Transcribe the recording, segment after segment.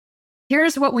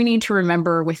Here's what we need to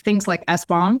remember with things like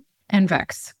SBOM and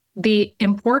VEX. The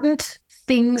important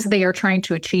things they are trying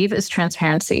to achieve is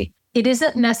transparency. It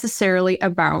isn't necessarily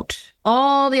about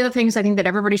all the other things I think that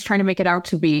everybody's trying to make it out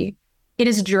to be. It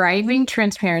is driving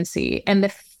transparency. And the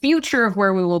future of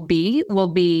where we will be,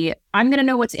 I'm going to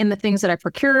know what's in the things that I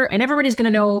procure, and everybody's going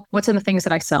to know what's in the things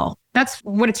that I sell. That's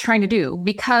what it's trying to do,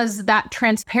 because that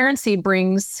transparency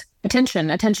brings attention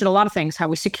to a lot of things, how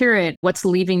we secure it, what's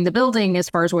leaving the building as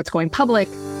far as what's going public.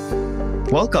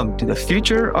 Welcome to the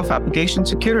Future of Application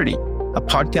Security, a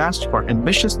podcast for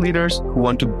ambitious leaders who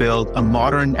want to build a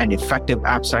modern and effective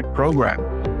AppSec program.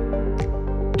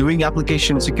 Doing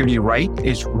application security right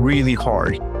is really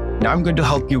hard. Now I'm going to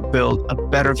help you build a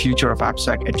better future of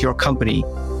AppSec at your company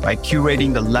by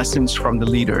curating the lessons from the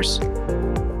leaders.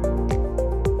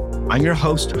 I'm your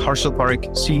host, Harshal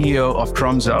Parikh, CEO of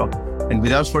Tromzo. And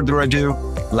without further ado,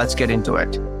 let's get into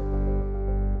it.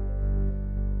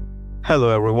 Hello,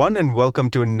 everyone, and welcome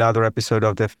to another episode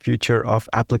of the Future of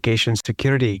Application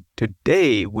Security.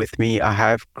 Today with me, I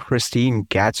have Christine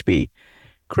Gadsby.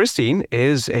 Christine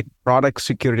is a product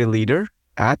security leader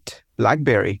at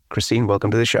BlackBerry. Christine,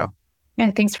 welcome to the show.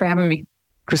 Yeah, thanks for having me.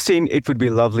 Christine, it would be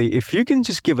lovely if you can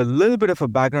just give a little bit of a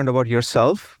background about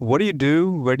yourself. What do you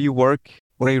do? Where do you work?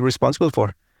 What are you responsible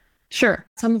for? Sure.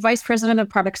 So I'm the Vice President of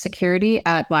Product Security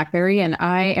at BlackBerry, and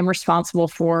I am responsible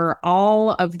for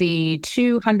all of the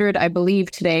 200, I believe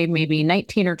today, maybe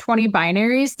 19 or 20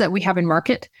 binaries that we have in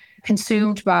market,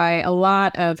 consumed by a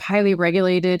lot of highly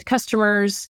regulated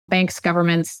customers, banks,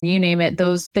 governments, you name it,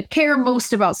 those that care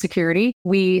most about security.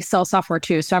 We sell software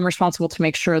too. So I'm responsible to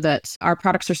make sure that our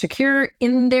products are secure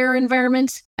in their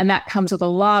environment. And that comes with a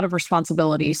lot of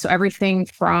responsibility. So everything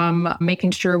from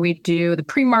making sure we do the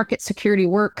pre-market security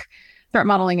work, threat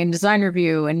modeling and design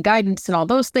review and guidance and all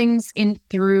those things, in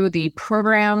through the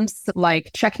programs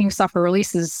like checking software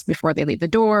releases before they leave the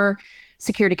door,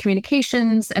 security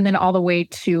communications, and then all the way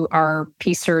to our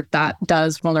PCERT that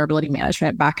does vulnerability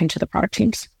management back into the product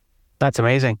teams. That's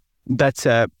amazing. That's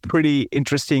a pretty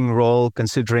interesting role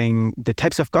considering the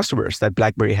types of customers that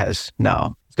BlackBerry has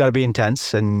now. It's got to be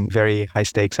intense and very high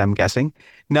stakes, I'm guessing.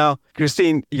 Now,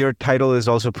 Christine, your title is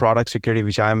also product security,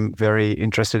 which I'm very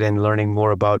interested in learning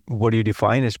more about. What do you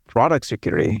define as product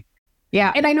security?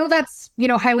 Yeah. And I know that's,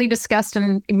 highly discussed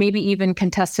and maybe even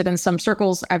contested in some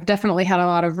circles. I've definitely had a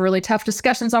lot of really tough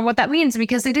discussions on what that means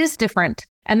because it is different.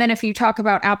 And then if you talk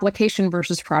about application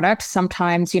versus product,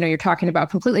 sometimes, you're talking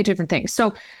about completely different things.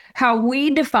 So how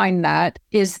we define that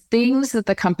is things that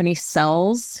the company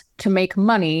sells to make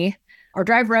money or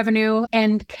drive revenue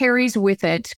and carries with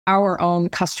it our own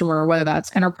customer, whether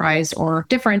that's enterprise or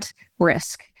different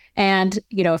risk. And,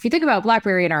 if you think about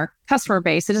BlackBerry and our customer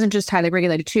base, it isn't just highly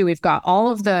regulated too. We've got all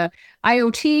of the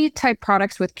IoT type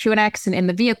products with QNX and in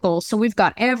the vehicle. So we've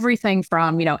got everything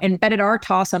from, embedded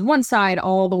RTOS on one side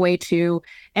all the way to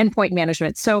endpoint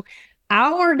management. So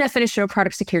our definition of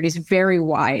product security is very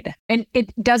wide, and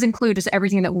it does include just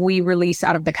everything that we release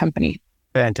out of the company.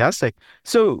 Fantastic.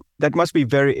 So that must be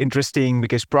very interesting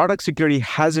because product security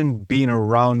hasn't been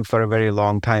around for a very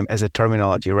long time as a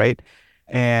terminology, right?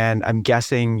 And I'm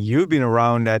guessing you've been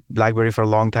around at BlackBerry for a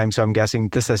long time, so I'm guessing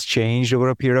this has changed over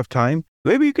a period of time.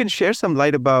 Maybe you can share some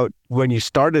light about when you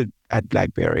started at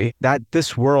BlackBerry, that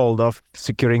this world of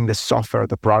securing the software,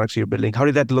 the products you're building. How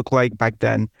did that look like back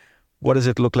then? What does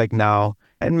it look like now?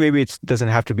 And maybe it doesn't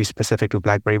have to be specific to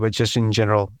BlackBerry, but just in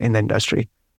general in the industry.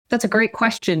 That's a great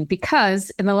question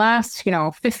because in the last,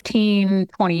 15,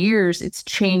 20 years, it's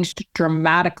changed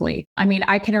dramatically. I mean,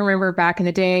 I can remember back in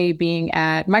the day being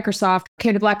at Microsoft,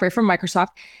 came to BlackBerry from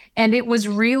Microsoft, and it was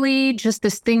really just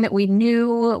this thing that we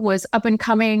knew was up and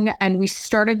coming, and we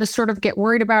started to sort of get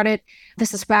worried about it.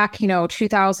 This is back,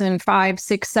 2005,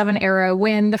 6, 7 era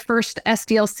when the first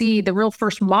SDLC, the real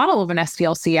first model of an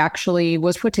SDLC actually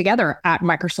was put together at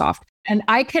Microsoft. And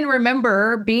I can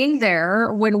remember being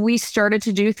there when we started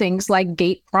to do things like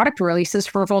gate product releases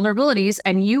for vulnerabilities,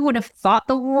 and you would have thought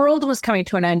the world was coming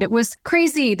to an end. It was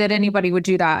crazy that anybody would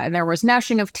do that. And there was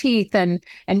gnashing of teeth and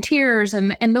tears.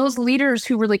 And those leaders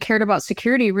who really cared about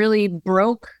security really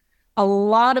broke a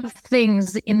lot of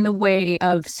things in the way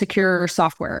of secure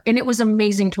software. And it was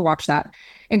amazing to watch that.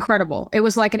 Incredible. It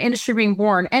was like an industry being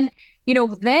born. And,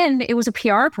 then it was a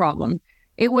PR problem.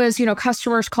 It was,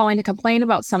 customers calling to complain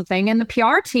about something, and the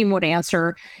PR team would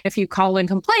answer. If you call and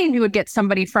complain, you would get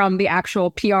somebody from the actual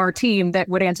PR team that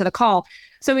would answer the call.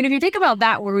 So, if you think about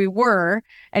that, where we were,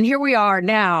 and here we are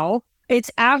now, it's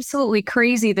absolutely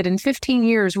crazy that in 15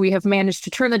 years, we have managed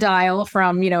to turn the dial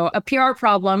from, a PR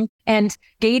problem and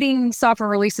gating software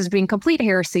releases being complete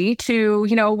heresy to,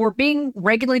 we're being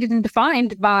regulated and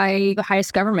defined by the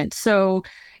highest government. So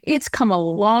it's come a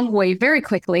long way very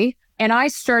quickly. And I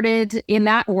started in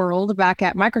that world back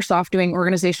at Microsoft doing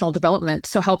organizational development.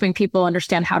 So helping people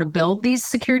understand how to build these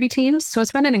security teams. So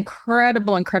it's been an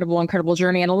incredible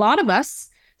journey. And a lot of us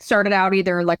started out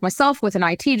either like myself with an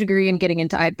IT degree and getting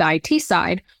into the IT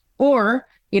side, or,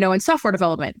 in software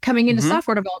development, coming into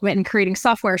software development and creating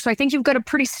software. So I think you've got a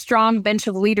pretty strong bench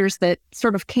of leaders that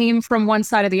sort of came from one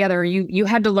side or the other. You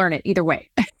had to learn it either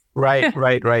way.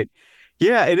 Right.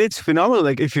 Yeah, and it's phenomenal.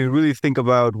 Like if you really think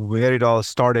about where it all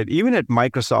started, even at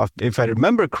Microsoft, if I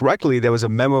remember correctly, there was a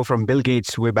memo from Bill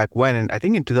Gates way back when, and I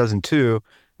think in 2002,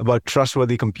 about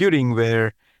trustworthy computing,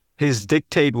 where his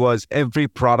dictate was every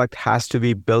product has to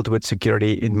be built with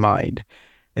security in mind.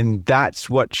 And that's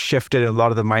what shifted a lot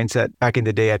of the mindset back in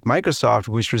the day at Microsoft,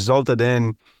 which resulted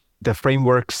in the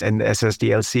frameworks and the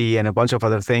SSDLC and a bunch of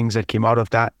other things that came out of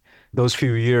those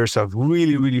few years of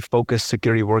really focused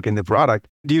security work in the product.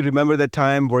 Do you remember that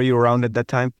time? Were you around at that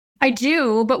time? I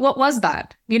do, but what was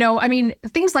that?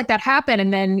 Things like that happen,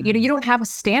 and then, you don't have a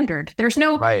standard. There's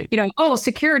no,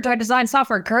 secure design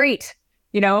software, great.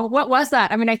 What was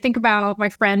that? I think about my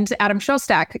friend, Adam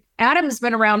Shostak. Adam's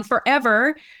been around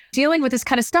forever dealing with this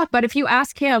kind of stuff. But if you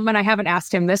ask him, and I haven't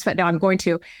asked him this, but now I'm going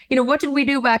to, what did we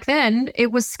do back then?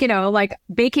 It was, like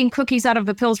baking cookies out of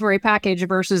the Pillsbury package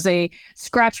versus a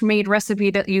scratch-made recipe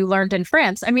that you learned in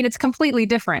France. It's completely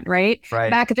different, right?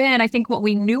 Back then, I think what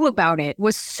we knew about it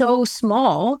was so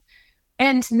small.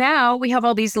 And now we have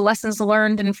all these lessons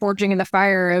learned and forging in the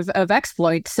fire of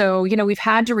exploit. So, we've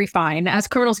had to refine. As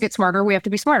criminals get smarter, we have to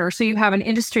be smarter. So you have an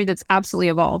industry that's absolutely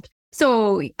evolved.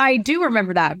 So I do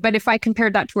remember that. But if I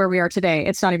compared that to where we are today,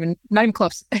 it's not even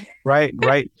close.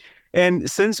 Right.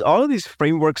 And since all of these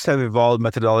frameworks have evolved,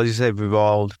 methodologies have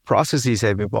evolved, processes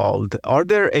have evolved, are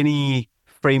there any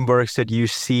frameworks that you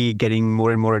see getting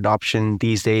more and more adoption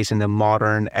these days in the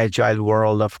modern, agile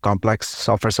world of complex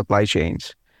software supply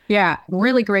chains? Yeah,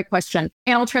 really great question.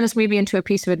 And I'll turn this maybe into a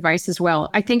piece of advice as well.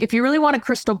 I think if you really want a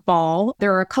crystal ball,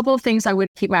 there are a couple of things I would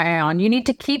keep my eye on. You need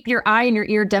to keep your eye and your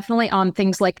ear definitely on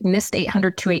things like NIST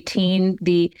 800-218,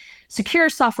 the Secure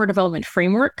Software Development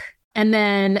Framework, and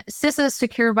then CISA's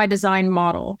Secure by Design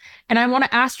model. And I want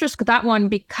to asterisk that one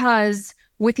because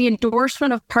with the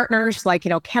endorsement of partners like,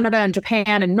 Canada and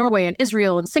Japan and Norway and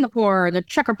Israel and Singapore and the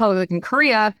Czech Republic and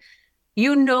Korea,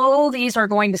 these are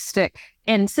going to stick.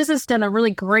 And CISA's done a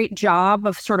really great job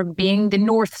of sort of being the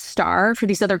North Star for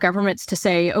these other governments to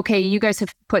say, okay, you guys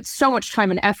have put so much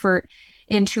time and effort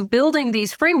into building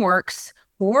these frameworks.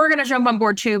 We're going to jump on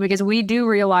board too, because we do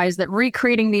realize that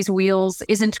recreating these wheels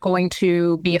isn't going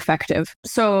to be effective.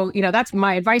 So, that's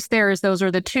my advice there is those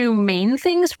are the two main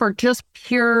things for just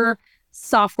pure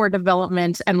software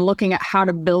development and looking at how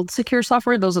to build secure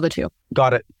software. Those are the two.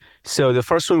 Got it. So the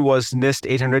first one was NIST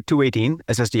 800-218,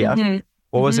 SSDF.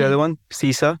 What was the other one?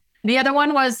 CISA? The other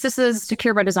one was CISA's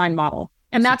Secure by Design model.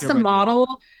 And that's the model.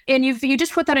 And you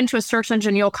just put that into a search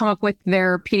engine, you'll come up with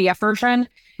their PDF version.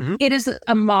 It is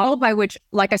a model by which,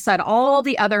 like I said,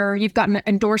 you've got an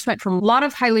endorsement from a lot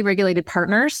of highly regulated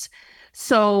partners.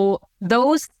 So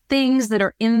those things that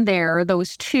are in there,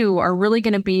 those two are really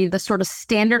going to be the sort of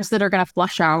standards that are going to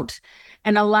flush out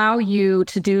and allow you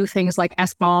to do things like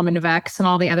SBOM and VEX and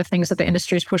all the other things that the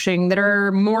industry is pushing that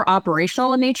are more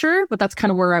operational in nature, but that's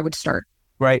kind of where I would start.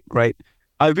 Right.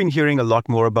 I've been hearing a lot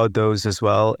more about those as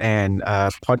well, and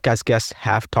podcast guests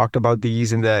have talked about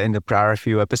these in the prior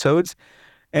few episodes.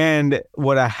 And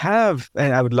what I have,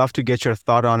 and I would love to get your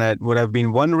thought on it, what I've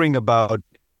been wondering about,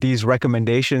 these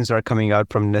recommendations are coming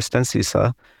out from NIST and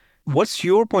CISA. What's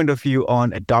your point of view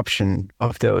on adoption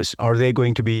of those? Are they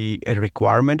going to be a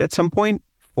requirement at some point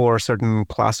for a certain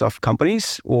class of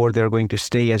companies, or they're going to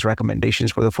stay as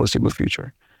recommendations for the foreseeable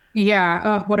future?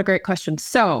 Yeah, what a great question.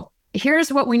 So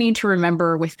here's what we need to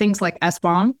remember with things like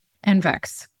SBOM and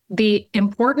VEX. The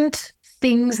important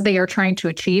things they are trying to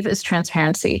achieve is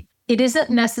transparency. It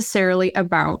isn't necessarily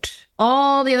about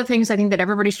all the other things I think that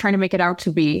everybody's trying to make it out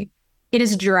to be. It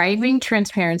is driving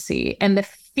transparency, and the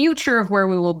future of where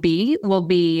we will be,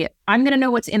 I'm going to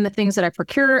know what's in the things that I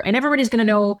procure, and everybody's going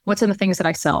to know what's in the things that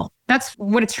I sell. That's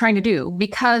what it's trying to do,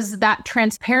 because that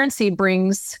transparency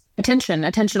brings attention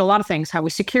to a lot of things, how we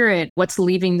secure it, what's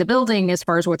leaving the building as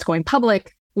far as what's going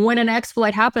public. When an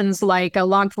exploit happens, like a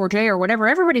Log4j or whatever,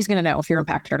 everybody's going to know if you're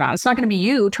impacted or not. It's not going to be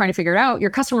you trying to figure it out. Your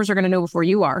customers are going to know before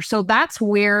you are. So that's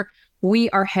where we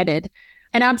are headed.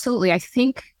 And absolutely, I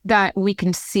think that we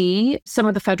can see some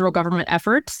of the federal government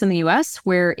efforts in the US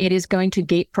where it is going to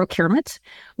gate procurement.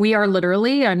 We are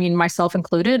literally, myself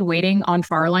included, waiting on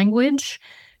FAR language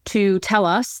to tell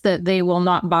us that they will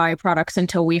not buy products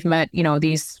until we've met,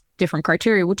 these different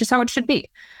criteria, which is how it should be.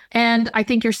 And I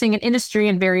think you're seeing an industry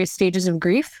in various stages of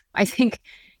grief. I think,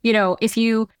 if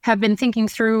you have been thinking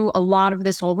through a lot of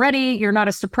this already, you're not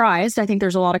as surprised. I think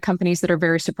there's a lot of companies that are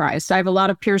very surprised. I have a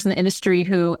lot of peers in the industry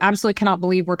who absolutely cannot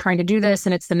believe we're trying to do this,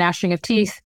 and it's the gnashing of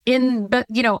teeth. But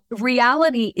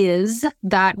reality is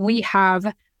that we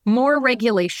have more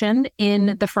regulation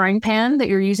in the frying pan that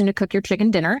you're using to cook your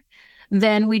chicken dinner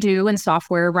than we do in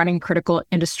software running critical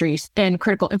industries and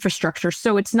critical infrastructure.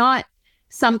 So it's not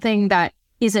something that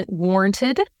isn't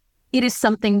warranted. It is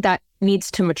something that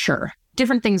needs to mature.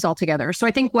 Different things altogether. So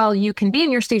I think while you can be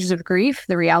in your stages of grief,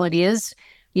 the reality is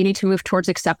you need to move towards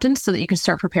acceptance so that you can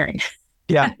start preparing.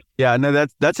 Yeah. No,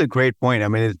 that's a great point. I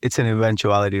mean, it's an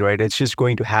eventuality, right? It's just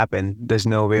going to happen. There's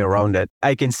no way around it.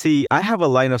 I have a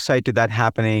line of sight to that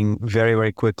happening very,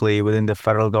 very quickly within the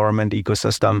federal government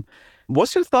ecosystem.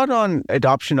 What's your thought on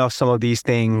adoption of some of these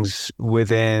things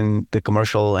within the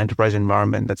commercial enterprise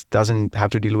environment that doesn't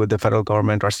have to deal with the federal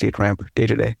government or state ramp day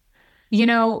to day?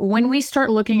 When we start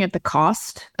looking at the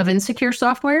cost of insecure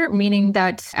software, meaning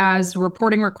that as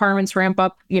reporting requirements ramp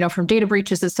up, from data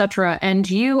breaches, et cetera, and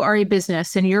you are a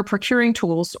business and you're procuring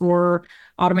tools or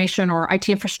automation or IT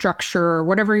infrastructure or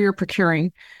whatever you're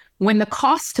procuring, when the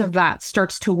cost of that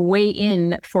starts to weigh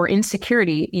in for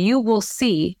insecurity, you will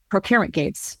see procurement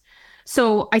gates.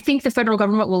 So I think the federal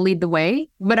government will lead the way,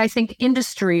 but I think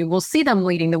industry will see them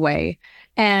leading the way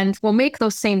and will make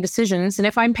those same decisions. And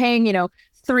if I'm paying,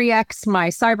 3x my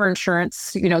cyber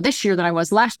insurance, this year than I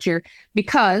was last year,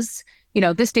 because,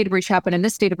 this data breach happened and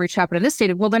this data breach happened and this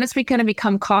data, well, then it's going to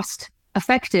become cost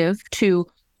effective to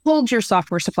hold your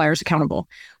software suppliers accountable.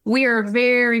 We are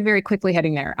very, very quickly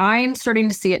heading there. I'm starting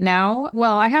to see it now.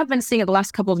 Well, I have been seeing it the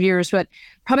last couple of years, but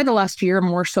probably the last year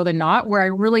more so than not, where I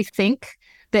really think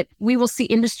that we will see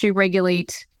industry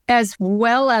regulate as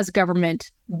well as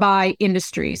government by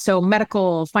industry. So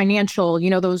medical, financial,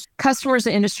 those customers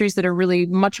and industries that are really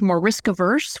much more risk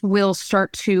averse will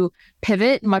start to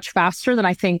pivot much faster than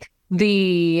I think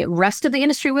the rest of the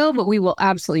industry will, but we will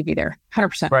absolutely be there,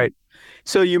 100%. Right.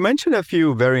 So you mentioned a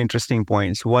few very interesting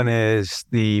points. One is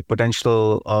the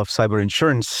potential of cyber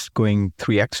insurance going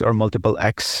 3x or multiple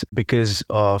X because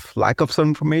of lack of some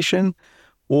information,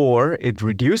 or it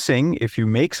reducing if you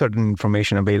make certain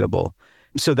information available.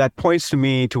 So that points to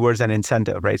me towards an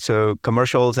incentive, right? So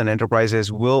commercials and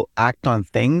enterprises will act on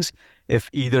things if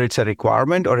either it's a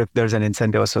requirement or if there's an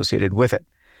incentive associated with it.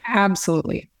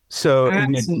 Absolutely. So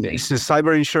Absolutely. So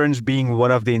cyber insurance being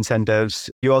one of the incentives.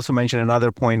 You also mentioned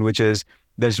another point, which is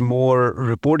there's more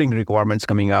reporting requirements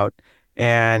coming out.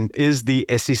 And is the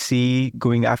SEC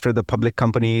going after the public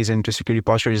companies into security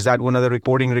posture? Is that one of the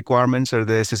reporting requirements or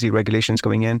the SEC regulations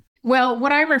coming in? Well,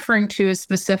 what I'm referring to is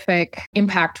specific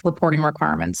impact reporting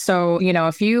requirements. So,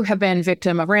 if you have been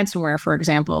victim of ransomware, for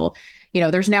example,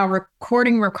 there's now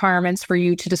recording requirements for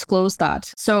you to disclose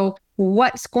that. So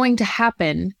what's going to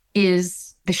happen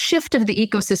is the shift of the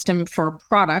ecosystem for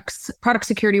product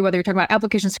security, whether you're talking about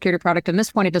application security product, at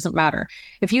this point, it doesn't matter.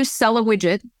 If you sell a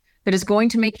widget that is going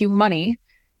to make you money,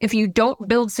 if you don't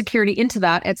build security into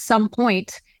that, at some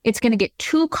point, it's going to get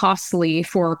too costly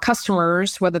for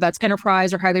customers, whether that's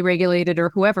enterprise or highly regulated or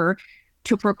whoever,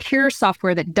 to procure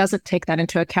software that doesn't take that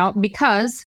into account.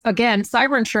 Because again,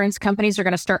 cyber insurance companies are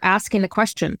going to start asking the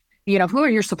question, who are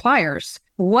your suppliers?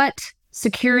 What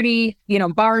security,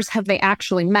 bars have they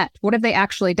actually met? What have they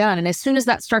actually done? And as soon as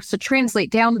that starts to translate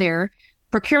down there,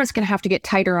 procurement's going to have to get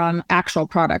tighter on actual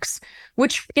products,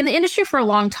 which in the industry for a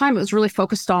long time, it was really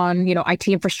focused on, IT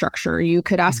infrastructure. You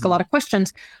could ask a lot of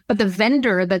questions, but the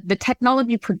vendor, the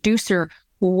technology producer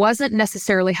wasn't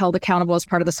necessarily held accountable as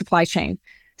part of the supply chain.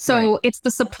 So It's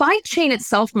the supply chain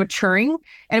itself maturing.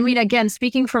 And I mean, again,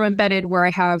 speaking from embedded, where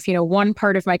I have, one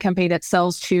part of my company that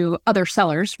sells to other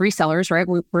sellers, resellers, right?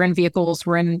 We're in vehicles,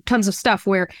 we're in tons of stuff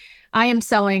where I am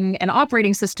selling an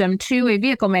operating system to a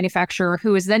vehicle manufacturer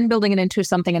who is then building it into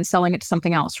something and selling it to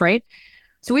something else, right?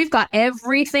 So we've got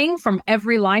everything from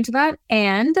every line to that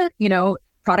and,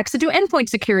 products that do endpoint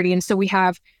security. And so we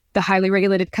have the highly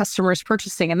regulated customers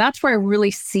purchasing. And that's where I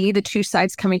really see the two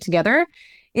sides coming together,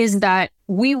 is that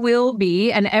we will be,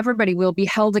 and everybody will be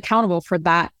held accountable for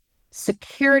that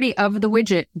security of the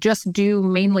widget just due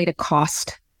mainly to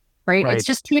cost, right? It's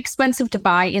just too expensive to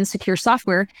buy insecure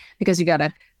software because you got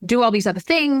to do all these other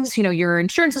things. Your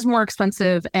insurance is more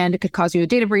expensive and it could cause you a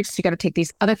data breach. So you got to take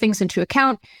these other things into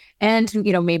account. And,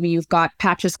 maybe you've got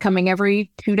patches coming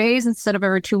every 2 days instead of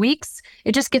every 2 weeks.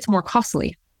 It just gets more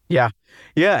costly. Yeah.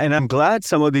 And I'm glad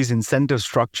some of these incentive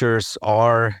structures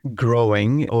are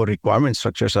growing or requirement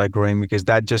structures are growing because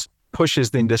that just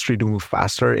pushes the industry to move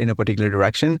faster in a particular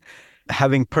direction.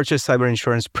 Having purchased cyber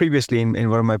insurance previously in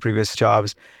one of my previous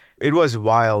jobs, It was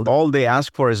wild. All they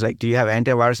ask for is like, do you have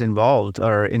antivirus involved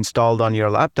or installed on your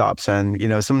laptops?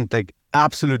 And, some like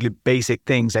absolutely basic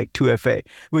things like 2FA,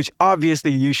 which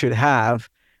obviously you should have,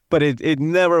 but it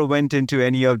never went into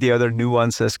any of the other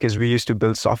nuances because we used to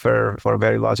build software for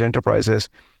very large enterprises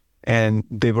and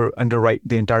they were underwrite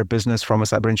the entire business from a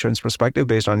cyber insurance perspective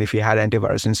based on if you had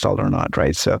antivirus installed or not,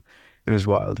 right? So it was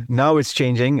wild. Now it's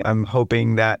changing. I'm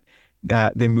hoping that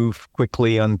they move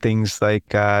quickly on things like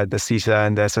the CISA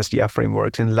and the SSDF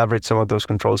frameworks and leverage some of those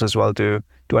controls as well to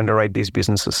underwrite these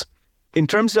businesses. In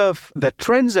terms of the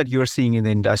trends that you're seeing in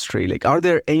the industry, like are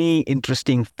there any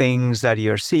interesting things that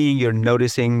you're seeing, you're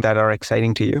noticing that are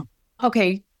exciting to you?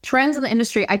 Okay, trends in the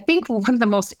industry. I think one of the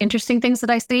most interesting things that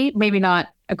I see, maybe not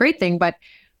a great thing, but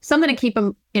something to keep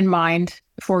in mind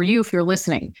for you if you're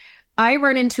listening. I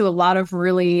run into a lot of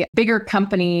really bigger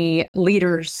company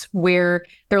leaders where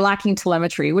they're lacking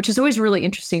telemetry, which is always really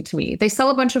interesting to me. They sell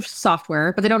a bunch of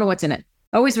software, but they don't know what's in it.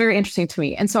 Always very interesting to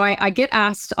me. And so I get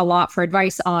asked a lot for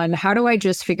advice on how do I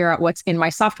just figure out what's in my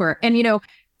software? And,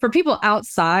 for people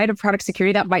outside of product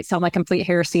security, that might sound like complete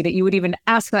heresy that you would even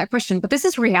ask that question, but this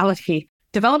is reality.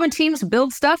 Development teams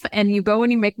build stuff and you go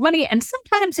and you make money and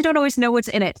sometimes you don't always know what's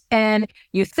in it and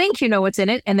you think you know what's in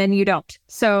it and then you don't.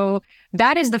 So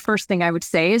that is the first thing I would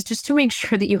say is just to make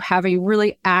sure that you have a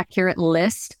really accurate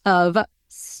list of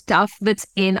stuff that's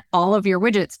in all of your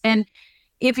widgets. And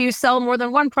if you sell more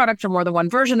than one product or more than one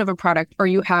version of a product, or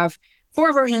you have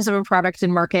 4 versions of a product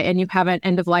in market and you haven't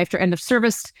end of life or end of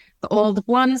service the old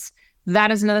ones, that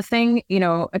is another thing.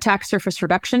 Attack surface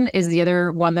reduction is the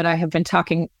other one that I have been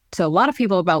talking to a lot of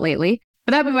people about lately.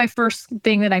 But that would be my first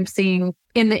thing that I'm seeing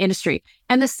in the industry.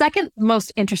 And the second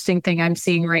most interesting thing I'm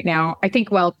seeing right now, I think,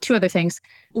 2 other things.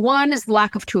 One is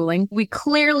lack of tooling. We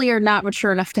clearly are not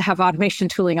mature enough to have automation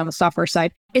tooling on the software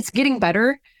side. It's getting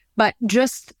better, but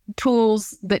just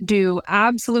tools that do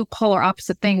absolute polar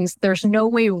opposite things, there's no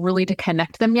way really to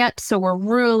connect them yet. So we're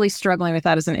really struggling with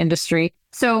that as an industry.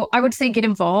 So I would say get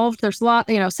involved. There's a lot,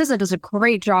 CISA does a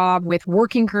great job with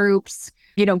working groups,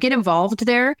 get involved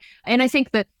there. And I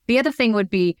think that the other thing would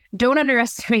be don't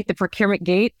underestimate the procurement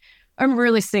gate. I'm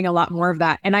really seeing a lot more of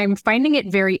that. And I'm finding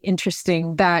it very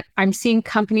interesting that I'm seeing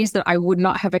companies that I would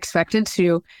not have expected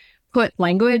to put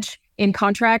language in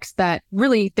contracts that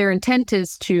really their intent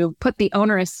is to put the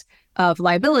onerous of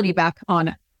liability back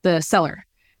on the seller,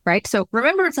 right? So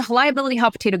remember, it's a liability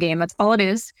hot potato game. That's all it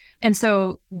is. And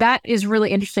so that is really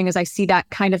interesting as I see that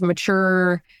kind of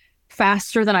mature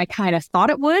faster than I kind of thought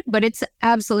it would, but it's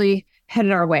absolutely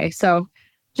headed our way. So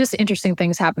just interesting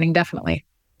things happening, definitely.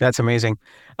 That's amazing.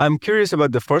 I'm curious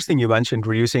about the first thing you mentioned,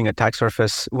 reducing attack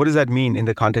surface. What does that mean in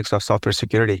the context of software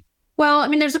security? Well,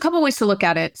 there's a couple ways to look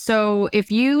at it. So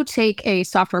if you take a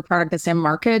software product that's in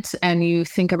market and you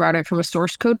think about it from a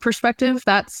source code perspective,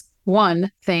 that's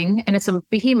one thing, and it's a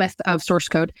behemoth of source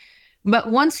code. But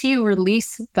once you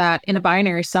release that in a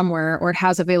binary somewhere or it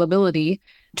has availability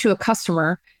to a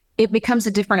customer, it becomes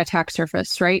a different attack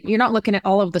surface, right? You're not looking at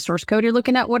all of the source code. You're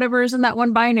looking at whatever is in that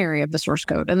one binary of the source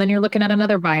code. And then you're looking at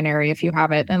another binary if you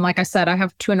have it. And like I said, I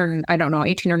have 18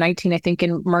 or 19, I think,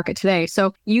 in market today.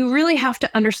 So you really have to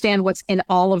understand what's in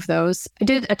all of those. I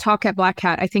did a talk at Black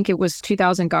Hat, I think it was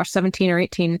 17 or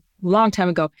 18, long time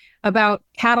ago, about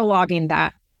cataloging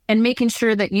that and making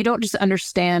sure that you don't just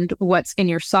understand what's in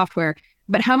your software,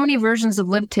 but how many versions of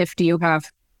libtiff do you have?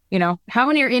 How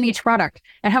many are in each product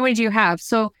and how many do you have?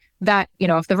 So that,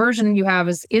 if the version you have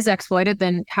is exploited,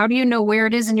 then how do you know where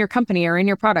it is in your company or in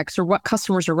your products or what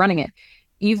customers are running it?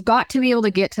 You've got to be able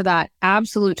to get to that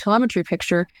absolute telemetry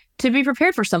picture to be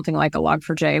prepared for something like a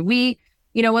Log4j. When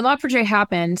Log4j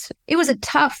happened, it was a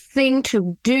tough thing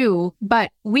to do, but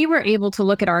we were able to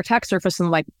look at our attack surface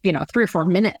in 3 or 4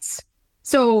 minutes.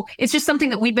 So it's just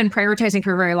something that we've been prioritizing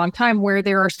for a very long time, where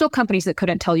there are still companies that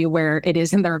couldn't tell you where it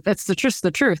is in there. That's the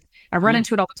truth. I run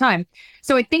into it all the time.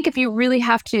 So I think if you really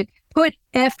have to put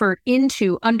effort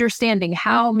into understanding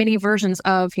how many versions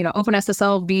of,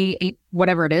 OpenSSL V8,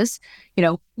 whatever it is,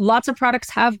 lots of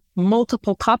products have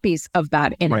multiple copies of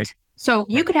that in it. So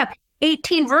you could have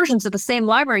 18 versions of the same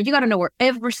library. You got to know where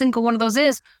every single one of those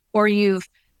is, or you've,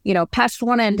 patched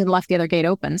one end and left the other gate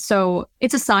open. So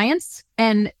it's a science.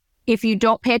 And if you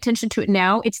don't pay attention to it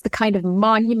now, it's the kind of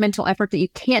monumental effort that you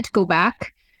can't go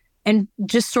back and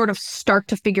just sort of start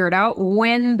to figure it out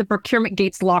when the procurement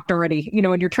gate's locked already,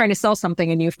 and you're trying to sell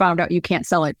something and you found out you can't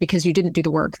sell it because you didn't do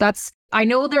the work. I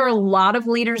know there are a lot of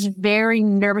leaders very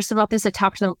nervous about this. I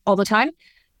talk to them all the time.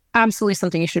 Absolutely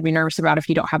something you should be nervous about if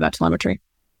you don't have that telemetry.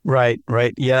 Right.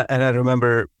 Yeah. And I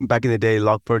remember back in the day,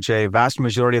 Log4j, vast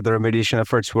majority of the remediation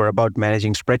efforts were about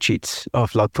managing spreadsheets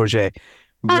of Log4j.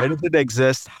 Where does it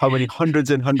exist? How many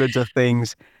hundreds and hundreds of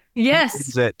things? Yes.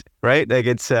 Is it, right? Like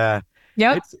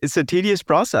Yep. it's a tedious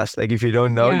process. Like if you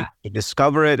don't know, Yeah. you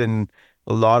discover it, and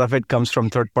a lot of it comes from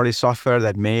third-party software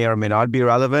that may or may not be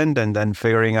relevant, and then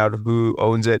figuring out who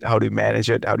owns it, how do you manage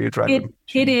it, how do you try to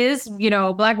It is,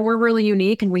 we're really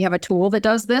unique and we have a tool that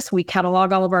does this. We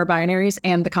catalog all of our binaries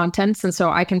and the contents. And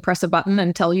so I can press a button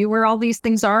and tell you where all these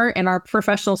things are. And our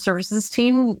professional services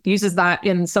team uses that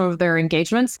in some of their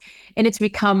engagements. And it's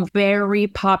become very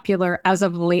popular as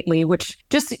of lately, which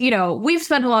just, we've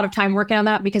spent a lot of time working on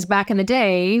that because back in the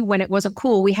day when it wasn't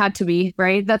cool, we had to be,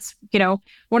 right? That's,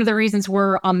 one of the reasons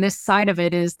we're on this side of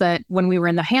it is that when we were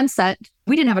in the handset,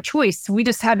 we didn't have a choice. We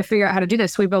just had to figure out how to do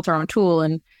this. We built our own tool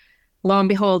and lo and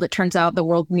behold, it turns out the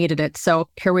world needed it. So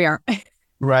here we are.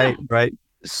 Right, right.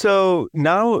 So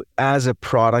now as a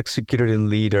product security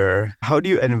leader, how do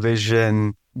you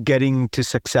envision getting to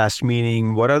success?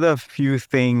 Meaning, what are the few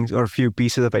things or few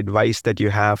pieces of advice that you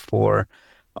have for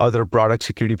other product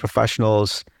security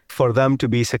professionals for them to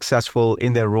be successful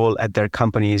in their role at their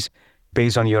companies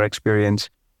based on your experience?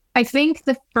 I think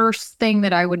the first thing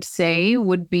that I would say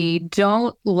would be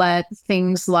don't let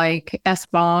things like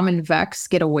SBOM and Vex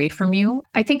get away from you.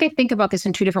 I think about this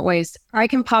in two different ways. I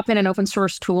can pop in an open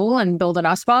source tool and build an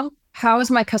SBOM. How is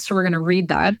my customer going to read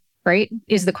that, right?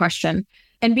 Is the question.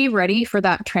 And be ready for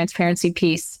that transparency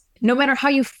piece. No matter how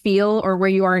you feel or where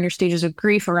you are in your stages of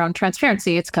grief around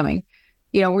transparency, it's coming.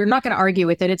 We're not going to argue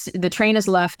with it. The train has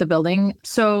left the building.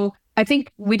 So I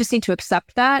think we just need to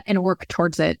accept that and work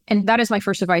towards it. And that is my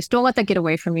first advice. Don't let that get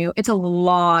away from you. It's a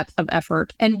lot of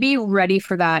effort and be ready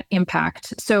for that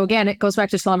impact. So again, it goes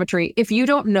back to telemetry. If you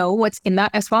don't know what's in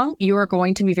that SBOM, you are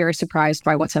going to be very surprised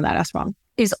by what's in that SBOM.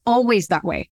 It's always that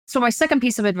way. So my second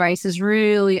piece of advice is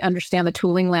really understand the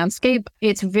tooling landscape.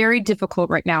 It's very difficult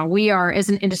right now. We are, as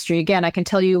an industry, again, I can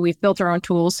tell you, we've built our own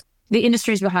tools. The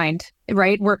industry's behind,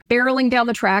 right? We're barreling down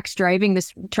the tracks, driving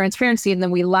this transparency, and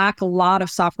then we lack a lot of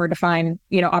software-defined,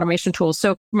 automation tools.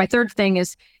 So my third thing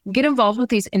is get involved with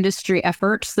these industry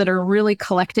efforts that are really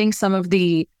collecting some of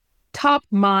the top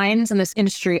minds in this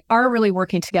industry are really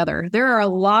working together. There are a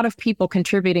lot of people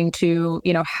contributing to,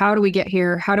 how do we get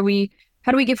here? How do we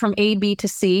get from A, B to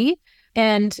C?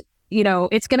 And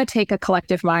it's going to take a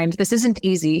collective mind. This isn't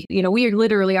easy. We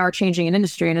literally are changing an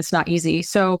industry and it's not easy.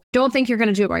 So don't think you're going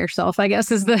to do it by yourself, I guess,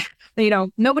 is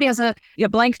nobody has a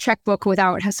blank checkbook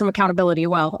without some accountability.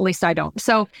 Well, at least I don't.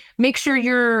 So make sure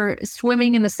you're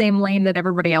swimming in the same lane that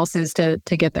everybody else is to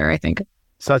get there, I think.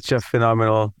 Such a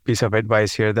phenomenal piece of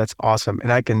advice here. That's awesome.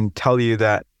 And I can tell you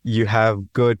that you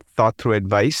have good thought through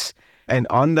advice. And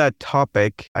on that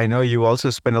topic, I know you also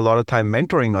spend a lot of time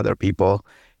mentoring other people.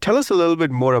 Tell us a little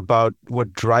bit more about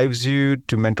what drives you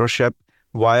to mentorship.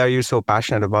 Why are you so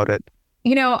passionate about it?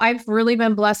 I've really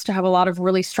been blessed to have a lot of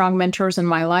really strong mentors in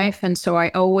my life. And so I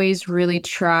always really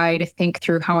try to think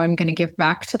through how I'm going to give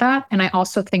back to that. And I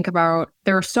also think about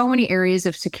there are so many areas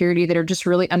of security that are just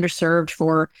really underserved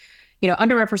for,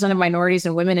 underrepresented minorities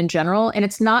and women in general. And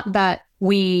it's not that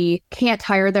we can't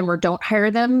hire them or don't hire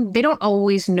them. They don't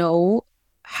always know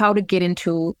how to get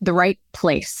into the right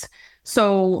place.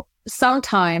 So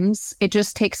sometimes it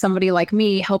just takes somebody like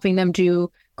me helping them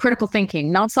do critical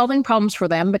thinking, not solving problems for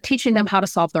them, but teaching them how to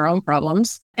solve their own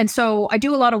problems. And so I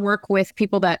do a lot of work with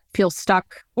people that feel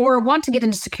stuck or want to get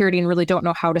into security and really don't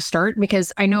know how to start,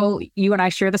 because I know you and I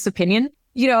share this opinion.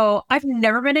 I've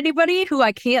never been anybody who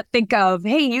I can't think of,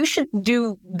 hey, you should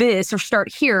do this or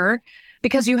start here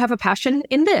because you have a passion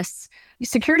in this.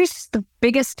 Security is the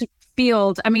biggest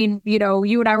field. I mean,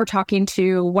 you and I were talking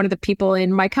to one of the people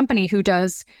in my company who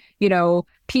does,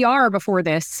 PR before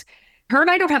this. Her and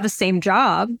I don't have the same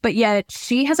job, but yet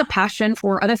she has a passion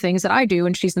for other things that I do.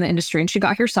 And she's in the industry and she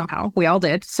got here somehow. We all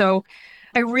did. So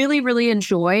I really, really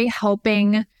enjoy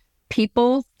helping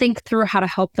people think through how to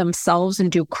help themselves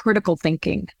and do critical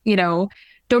thinking.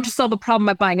 Don't just solve the problem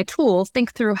by buying a tool.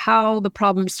 Think through how the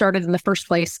problem started in the first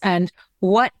place and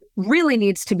what really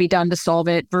needs to be done to solve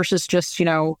it versus just,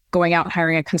 going out and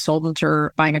hiring a consultant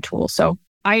or buying a tool. So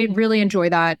I really enjoy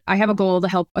that. I have a goal to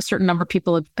help a certain number of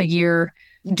people a year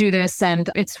do this. And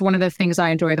it's one of the things I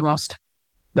enjoy the most.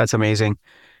 That's amazing.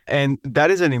 And that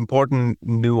is an important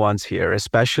nuance here,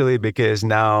 especially because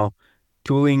now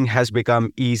tooling has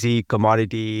become easy,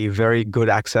 commodity, very good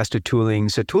access to tooling.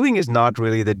 So tooling is not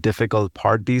really the difficult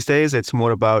part these days. It's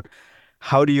more about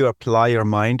how do you apply your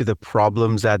mind to the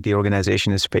problems that the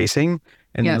organization is facing?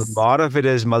 And Yes. A lot of it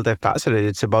is multifaceted.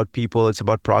 It's about people, it's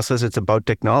about process, it's about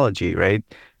technology, right?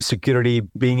 Security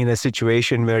being in a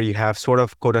situation where you have sort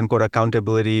of quote unquote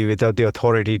accountability without the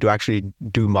authority to actually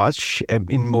do much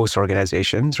in most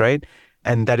organizations, right?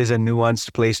 And that is a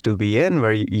nuanced place to be in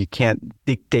where you can't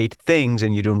dictate things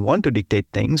and you don't want to dictate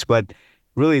things, but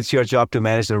really it's your job to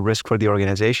manage the risk for the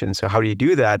organization. So how do you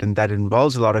do that? And that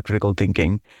involves a lot of critical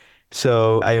thinking.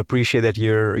 So I appreciate that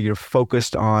you're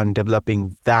focused on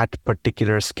developing that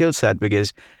particular skill set,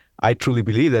 because I truly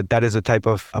believe that that is a type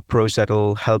of approach that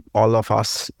will help all of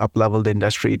us up-level the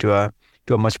industry to a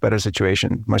much better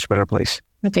situation, much better place.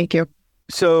 Thank you.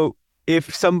 So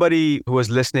if somebody who is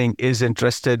listening is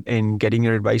interested in getting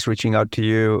your advice, reaching out to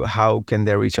you, how can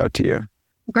they reach out to you?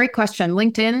 Great question.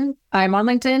 LinkedIn. I'm on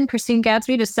LinkedIn, Christine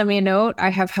Gadsby. Just send me a note. I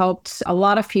have helped a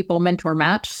lot of people mentor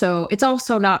match. So it's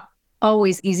also not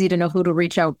always easy to know who to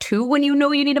reach out to when you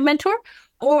know you need a mentor,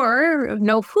 or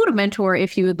know who to mentor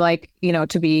if you would like,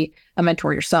 to be a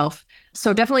mentor yourself.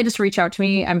 So definitely just reach out to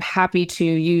me. I'm happy to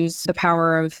use the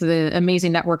power of the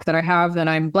amazing network that I have, that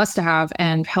I'm blessed to have,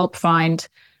 and help find,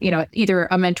 either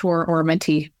a mentor or a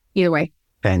mentee, either way.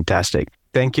 Fantastic.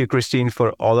 Thank you, Christine,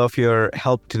 for all of your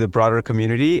help to the broader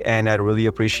community. And I really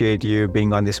appreciate you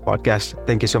being on this podcast.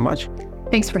 Thank you so much.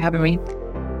 Thanks for having me.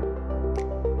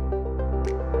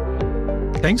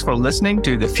 Thanks for listening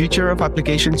to The Future of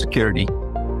Application Security.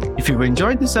 If you've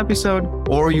enjoyed this episode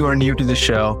or you are new to the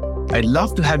show, I'd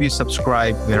love to have you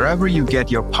subscribe wherever you get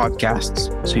your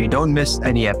podcasts so you don't miss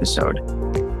any episode.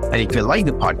 And if you like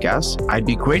the podcast, I'd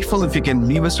be grateful if you can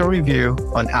leave us a review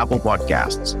on Apple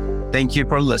Podcasts. Thank you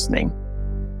for listening.